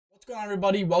What's going on,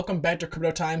 everybody? Welcome back to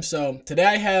Crypto Time. So today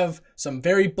I have some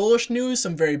very bullish news,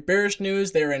 some very bearish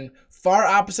news. They're in far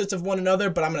opposites of one another,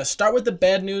 but I'm going to start with the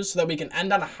bad news so that we can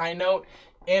end on a high note.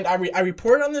 And I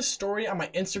reported on this story on my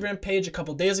Instagram page a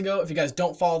couple days ago. If you guys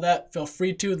don't follow that, feel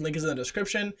free to. The link is in the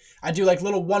description. I do like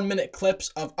little 1-minute clips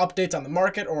of updates on the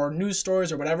market or news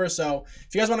stories or whatever. So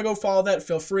if you guys want to go follow that,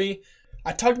 feel free.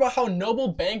 I talked about how Noble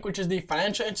Bank, which is the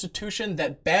financial institution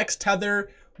that backs Tether,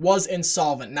 was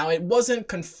insolvent. Now, it wasn't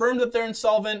confirmed that they're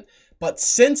insolvent, but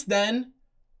since then,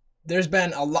 there's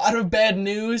been a lot of bad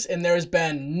news and there's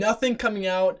been nothing coming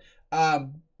out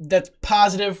that's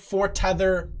positive for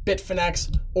Tether,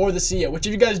 Bitfinex, or the CEO, which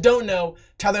if you guys don't know,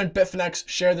 Tether and Bitfinex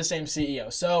share the same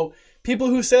CEO. So people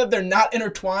who say that they're not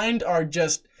intertwined are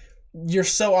just, you're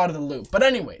so out of the loop. But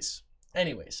anyways,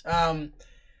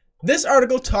 this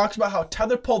article talks about how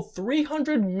Tether pulled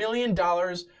 $300 million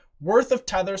worth of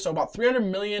Tether, so about 300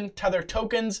 million Tether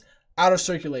tokens out of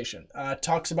circulation.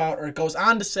 Talks about, or it goes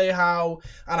on to say how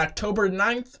on October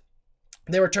 9th,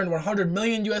 they returned 100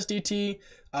 million USDT.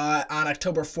 On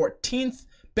October 14th,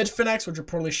 Bitfinex, which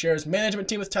reportedly shares management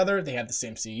team with Tether, they have the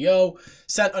same CEO,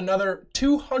 sent another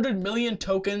 200 million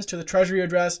tokens to the treasury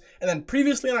address. And then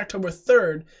previously on October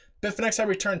 3rd, Bitfinex had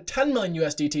returned 10 million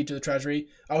USDT to the treasury,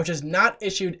 which has not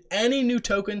issued any new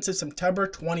tokens since September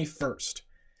 21st.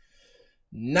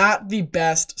 Not the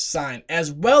best sign.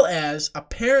 As well as,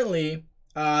 apparently,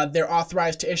 they're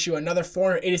authorized to issue another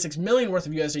 486 million worth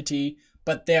of USDT,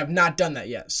 but they have not done that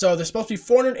yet. So there's supposed to be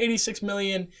 486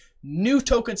 million new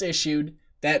tokens issued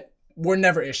that were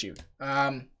never issued.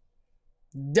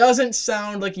 Doesn't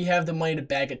sound like you have the money to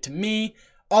bag it to me.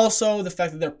 Also, the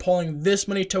fact that they're pulling this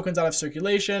many tokens out of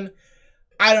circulation,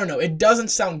 I don't know. It doesn't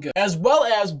sound good. As well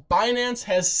as Binance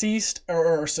has ceased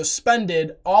or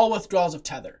suspended all withdrawals of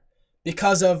Tether.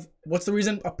 Because of, what's the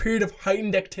reason? A period of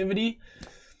heightened activity.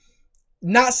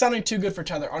 Not sounding too good for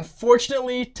Tether.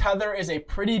 Unfortunately, Tether is a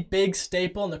pretty big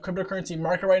staple in the cryptocurrency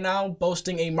market right now,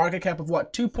 boasting a market cap of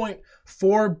what,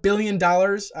 $2.4 billion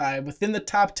within the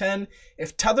top 10.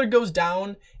 If Tether goes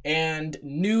down and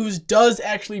news does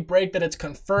actually break that it's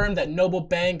confirmed that Noble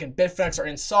Bank and Bitfinex are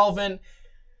insolvent,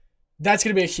 that's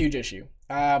going to be a huge issue.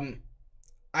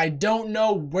 I don't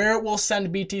know where it will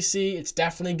send BTC. It's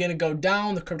definitely going to go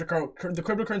down. The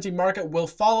cryptocurrency market will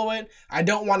follow it. I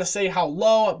don't want to say how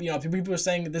low. You know, people are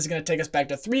saying that this is going to take us back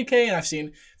to 3K, and I've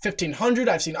seen 1,500.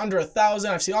 I've seen under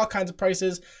 1,000. I've seen all kinds of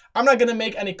prices. I'm not going to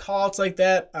make any calls like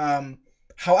that.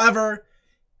 However,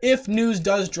 if news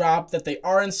does drop that they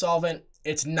are insolvent,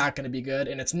 it's not going to be good,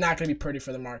 and it's not going to be pretty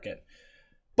for the market.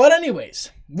 But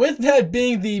anyways, with that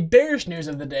being the bearish news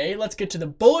of the day, let's get to the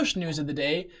bullish news of the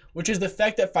day, which is the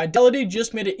fact that Fidelity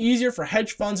just made it easier for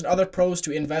hedge funds and other pros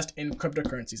to invest in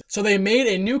cryptocurrencies. So they made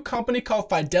a new company called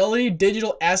Fidelity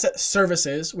Digital Asset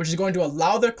Services, which is going to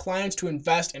allow their clients to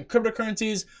invest in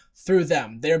cryptocurrencies through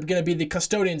them. They're going to be the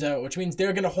custodians of it, which means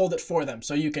they're going to hold it for them.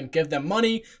 So you can give them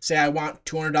money, say I want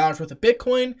 $200 worth of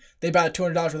Bitcoin, they buy the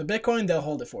 $200 worth of Bitcoin, they'll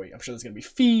hold it for you. I'm sure there's going to be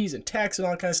fees and tax and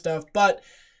all that kind of stuff, but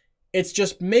it's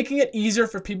just making it easier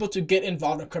for people to get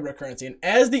involved in cryptocurrency. And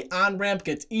as the on-ramp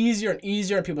gets easier and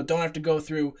easier and people don't have to go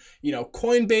through, you know,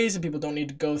 Coinbase, and people don't need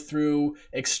to go through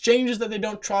exchanges that they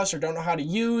don't trust or don't know how to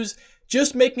use,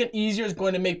 just making it easier is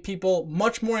going to make people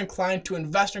much more inclined to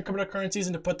invest in cryptocurrencies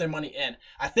and to put their money in.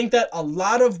 I think that a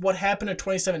lot of what happened in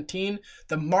 2017,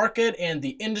 the market and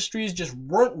the industries just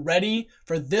weren't ready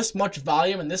for this much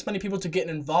volume and this many people to get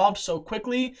involved so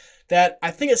quickly that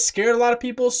I think it scared a lot of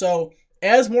people. So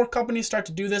as more companies start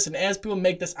to do this and as people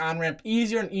make this on-ramp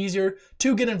easier and easier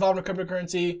to get involved in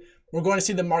cryptocurrency, we're going to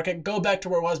see the market go back to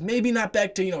where it was. Maybe not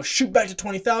back to, you know, shoot back to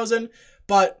 20,000,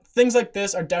 but things like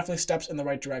this are definitely steps in the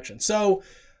right direction. So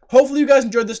hopefully you guys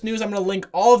enjoyed this news. I'm going to link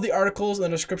all of the articles in the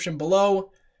description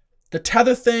below. The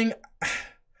Tether thing,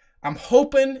 I'm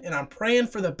hoping and I'm praying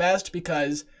for the best,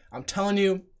 because I'm telling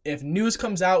you, if news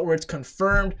comes out where it's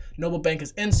confirmed Noble Bank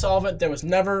is insolvent, there was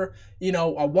never, you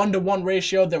know, a 1-to-1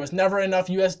 ratio, there was never enough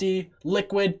USD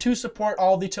liquid to support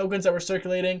all the tokens that were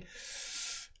circulating,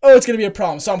 oh, it's going to be a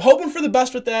problem. So I'm hoping for the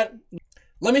best with that.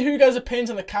 Let me hear you guys'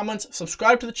 opinions in the comments.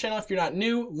 Subscribe to the channel if you're not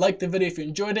new. Like the video if you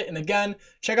enjoyed it. And again,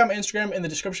 check out my Instagram in the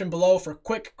description below for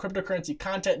quick cryptocurrency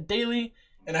content daily.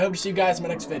 And I hope to see you guys in my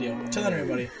next video. Until then,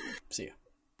 everybody, see ya.